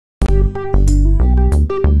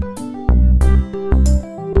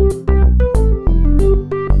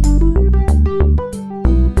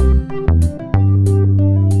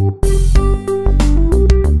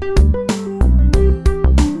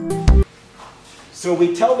So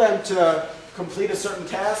we tell them to complete a certain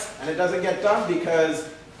task, and it doesn't get done because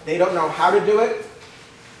they don't know how to do it.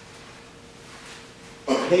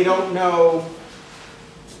 They don't know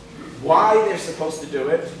why they're supposed to do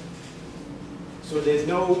it. So there's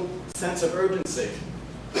no sense of urgency.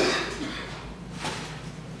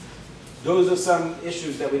 Those are some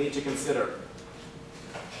issues that we need to consider.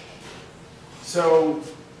 So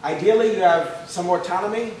ideally you have some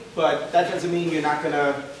autonomy, but that doesn't mean you're not going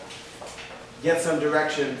to get some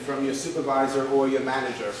direction from your supervisor or your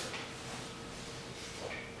manager.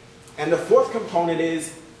 And the fourth component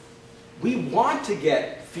is we want to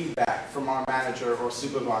get feedback from our manager or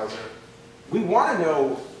supervisor. We want to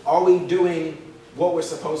know, are we doing what we're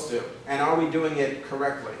supposed to, and are we doing it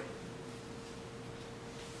correctly?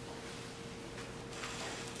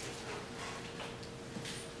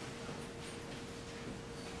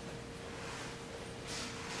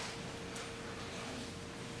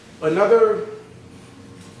 Another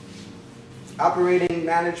operating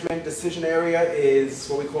management decision area is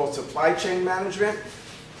what we call supply chain management.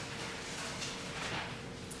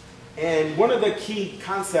 And one of the key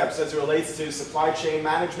concepts as it relates to supply chain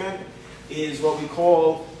management is what we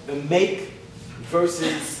call the make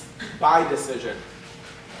versus buy decision.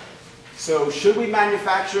 So should we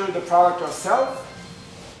manufacture the product ourselves,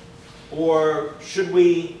 or should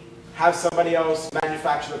we have somebody else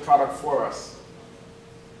manufacture the product for us?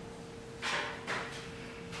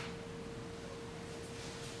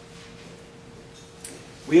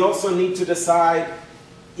 We also need to decide,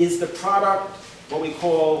 is the product what we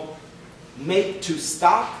call make to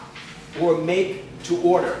stock or make to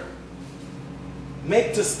order?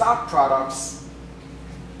 Make to stock products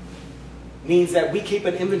means that we keep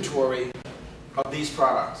an inventory of these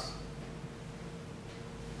products.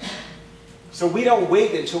 So we don't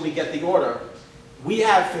wait until we get the order. We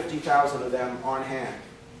have 50,000 of them on hand.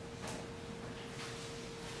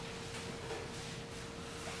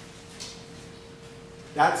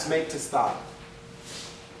 That's make to stock.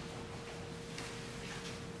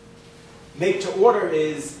 Make to order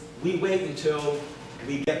is we wait until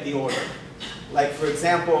we get the order. Like, for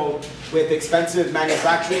example, with expensive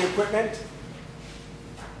manufacturing equipment,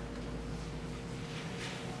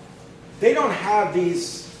 they don't have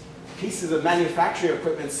these pieces of manufacturing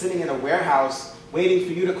equipment sitting in a warehouse waiting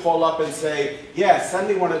for you to call up and say, yeah, send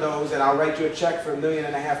me one of those and I'll write you a check for $1.5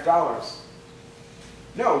 million.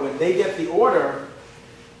 No, when they get the order,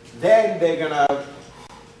 then they're going to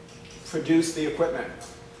produce the equipment.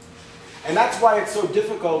 And that's why it's so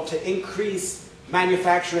difficult to increase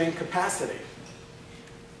manufacturing capacity,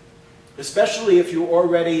 especially if you're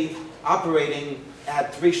already operating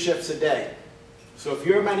at 3 shifts a day. So if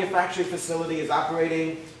your manufacturing facility is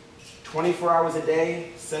operating 24 hours a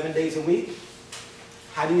day, 7 days a week,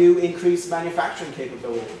 how do you increase manufacturing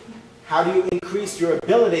capability? How do you increase your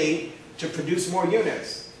ability to produce more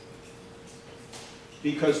units?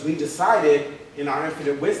 Because we decided, in our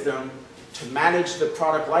infinite wisdom, to manage the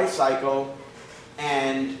product life cycle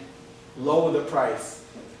and lower the price.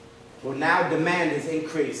 Well, now demand has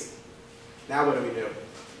increased. Now what do we do?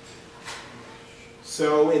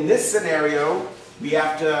 So in this scenario, we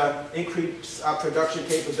have to increase our production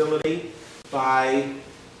capability by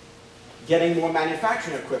getting more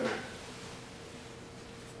manufacturing equipment.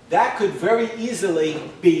 That could very easily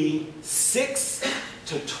be 6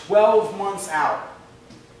 to 12 months out.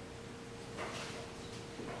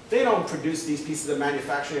 They don't produce these pieces of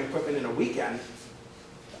manufacturing equipment in a weekend.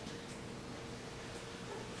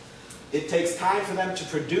 It takes time for them to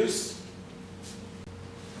produce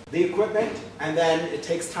the equipment, and then it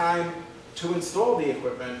takes time to install the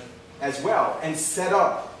equipment as well and set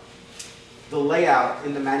up the layout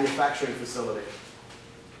in the manufacturing facility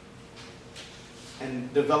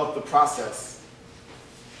and develop the process.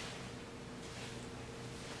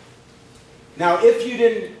 Now, if you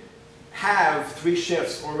didn't have 3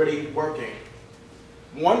 shifts already working,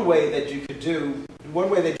 one way that you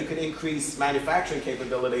could increase manufacturing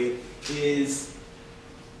capability is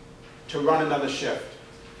to run another shift.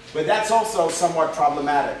 But that's also somewhat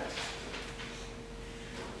problematic,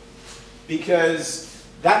 because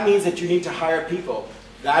that means that you need to hire people.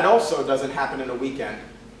 That also doesn't happen in a weekend,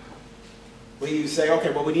 where you say,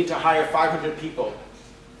 okay, well, we need to hire 500 people.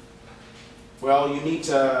 Well, you need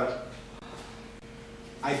to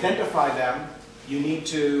identify them, you need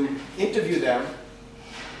to interview them,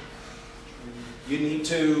 you need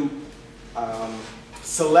to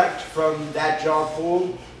select from that job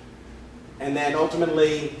pool, and then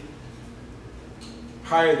ultimately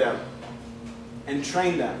hire them and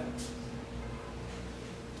train them.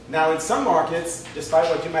 Now, in some markets, despite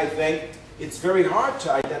what you might think, it's very hard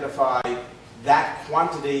to identify that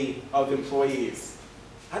quantity of employees?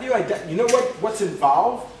 How do you you know what's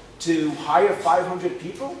involved to hire 500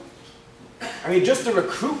 people? I mean, just the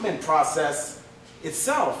recruitment process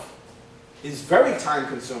itself is very time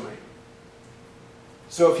consuming.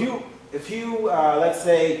 So if you let's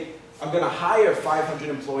say, I'm going to hire 500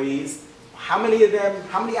 employees, how many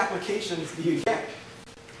applications do you get?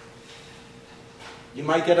 You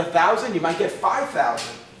might get 1,000, you might get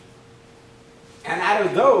 5,000. And out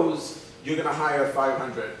of those, you're going to hire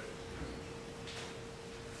 500.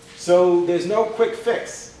 So there's no quick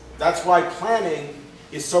fix. That's why planning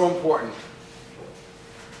is so important.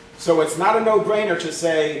 So it's not a no-brainer to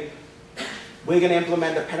say, we're going to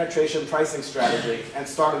implement a penetration pricing strategy and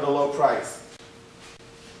start at a low price.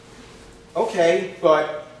 Okay,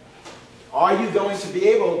 but are you going to be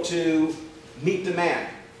able to meet demand?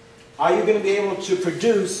 Are you going to be able to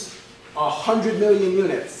produce 100 million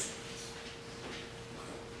units?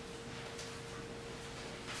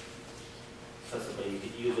 That's something you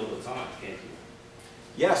could use over time, can't you?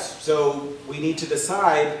 Yes, so we need to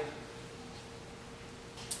decide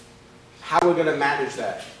how we're going to manage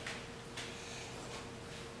that.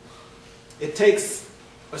 It takes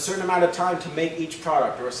a certain amount of time to make each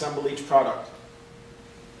product or assemble each product.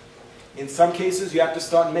 In some cases, you have to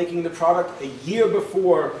start making the product a year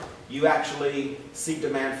before you actually see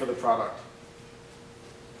demand for the product.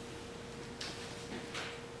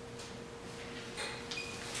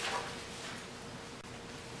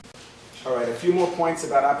 All right, a few more points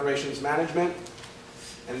about operations management,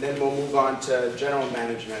 and then we'll move on to general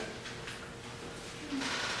management.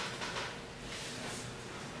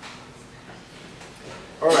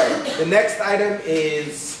 All right, the next item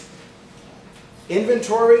is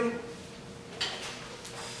inventory,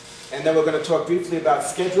 and then we're going to talk briefly about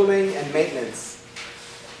scheduling and maintenance.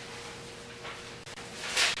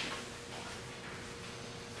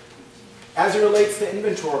 As it relates to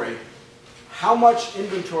inventory, how much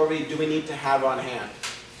inventory do we need to have on hand?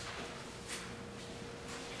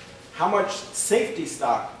 How much safety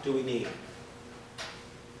stock do we need?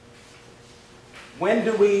 When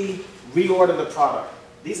do we reorder the product?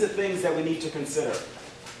 These are things that we need to consider.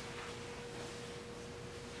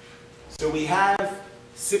 So we have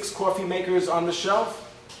 6 coffee makers on the shelf.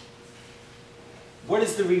 What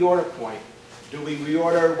is the reorder point? Do we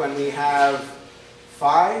reorder when we have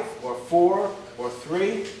 5 or 4 or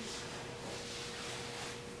 3?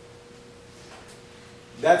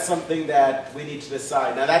 That's something that we need to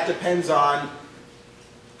decide. Now that depends on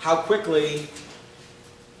how quickly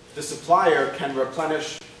the supplier can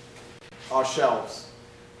replenish our shelves.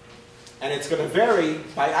 And it's going to vary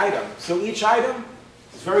by item. So each item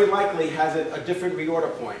very likely has a different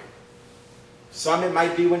reorder point. Some it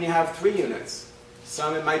might be when you have 3 units.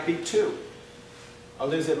 Some it might be 2.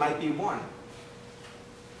 Others it might be 1.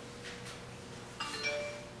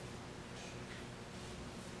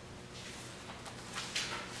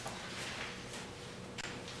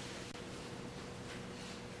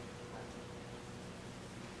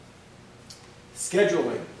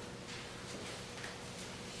 Scheduling.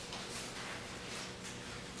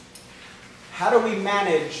 How do we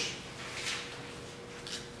manage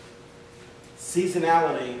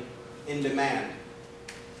seasonality in demand?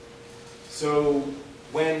 So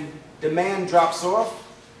when demand drops off,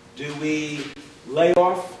 do we lay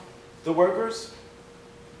off the workers?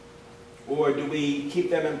 Or do we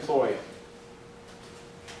keep them employed?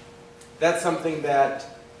 That's something that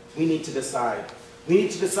we need to decide. We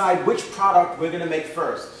need to decide which product we're going to make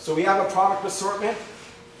first. So we have a product assortment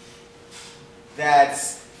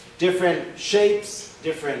that's different shapes,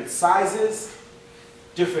 different sizes,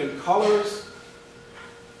 different colors,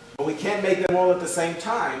 but we can't make them all at the same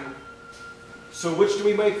time. So which do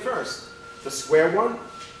we make first? The square one,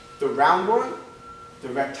 the round one, the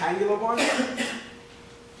rectangular one?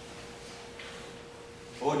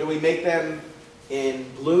 Or do we make them in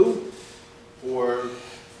blue or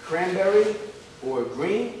cranberry or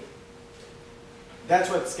green?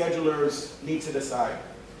 That's what schedulers need to decide.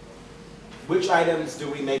 Which items do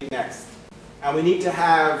we make next? And we need to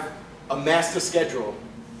have a master schedule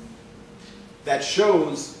that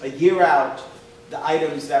shows a year out the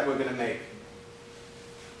items that we're going to make.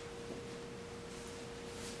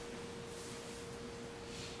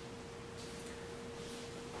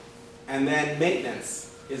 And then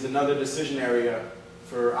maintenance is another decision area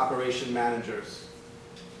for operation managers.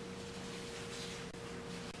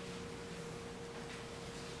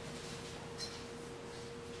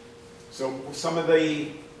 So some of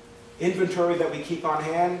the inventory that we keep on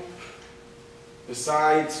hand,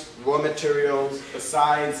 besides raw materials,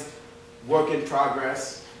 besides work in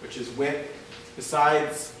progress, which is WIP,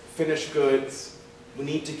 besides finished goods, we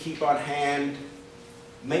need to keep on hand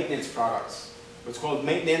maintenance products, what's called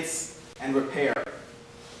maintenance and repair.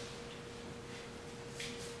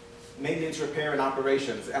 Maintenance, repair, and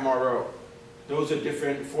operations, MRO. Those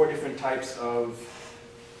are four different types of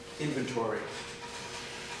inventory.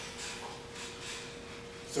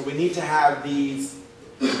 So we need to have these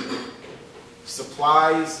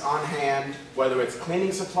supplies on hand, whether it's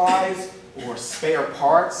cleaning supplies or spare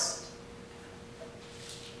parts,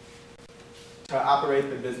 to operate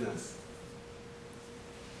the business.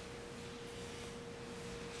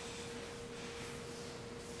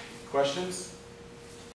 Questions?